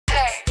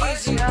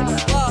busy.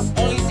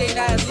 Only thing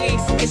that I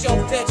leave is your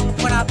bitch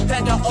when I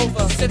bend her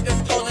over. Sipping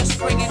Poland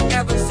Spring in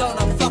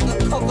Arizona,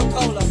 fucking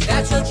Coca-Cola.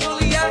 That's your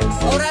Juliet?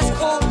 Oh, that's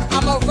cool.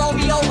 I'ma roll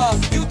me over.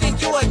 You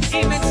think you a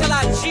demon till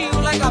I G you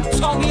like I'm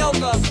Tommy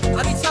Oka.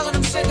 I be telling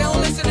them shit, they don't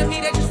listen to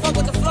me, they just fuck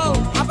with the flow.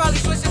 I probably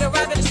switch to the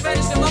rap in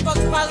Spanish and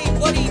motherfuckers probably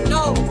wouldn't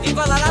know.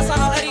 Viva la raza,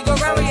 no Eddie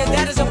Guerrero, your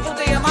dad is a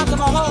puta, your mom's a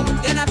hoe.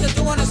 Then after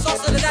doing the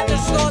salsa, they have to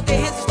throw up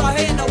their hands and start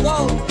hitting the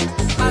wall.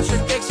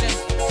 Contradiction.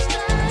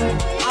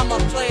 I'm a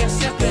player,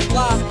 simping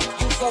why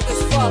you broke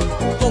as fuck,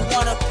 but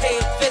wanna pay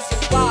a visit.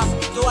 Why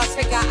do I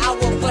take an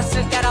hour, but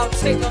said that I'll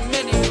take a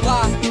minute?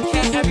 Why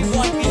can't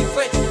everyone be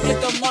rich if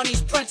the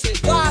money's printed?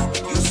 Why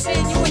you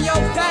saying you in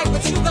your bag,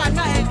 but you got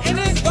nothing in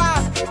it?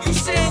 Why you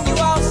saying you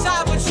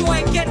outside, but you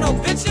ain't get no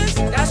bitches?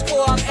 That's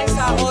cool, I'm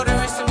inside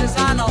ordering some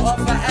designer off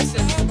for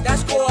Essence.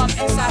 That's cool, I'm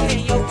inside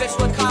hitting your bitch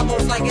with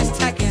combos like it's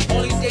Tekken.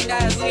 Only thing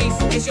that I leave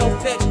is your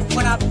bitch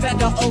when I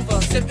bend her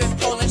over. Sipping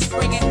Poland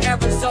Spring in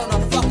Arizona,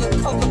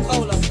 fucking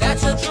Coca-Cola.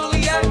 That's your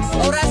Juliet?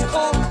 Oh, that's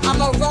cool,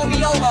 I'ma roll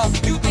me over.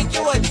 You think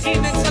you a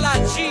demon till I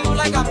G you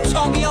like I'm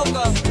Tommy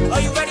Oka.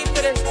 Are you ready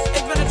for this?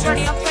 It's been a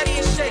journey, I'm petty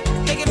as shit.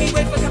 Making me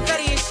wait for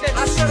confetti and shit.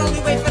 I should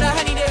only wait for the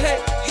honey to hit.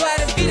 You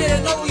had to beat it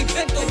and know we've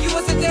been through. You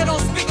wasn't there,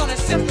 don't speak on the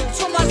symptom.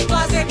 Too much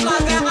blase,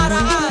 out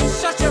of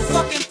eyes. Shut your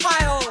fucking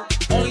pie hole.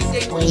 Only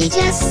thing we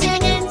just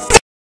sing it.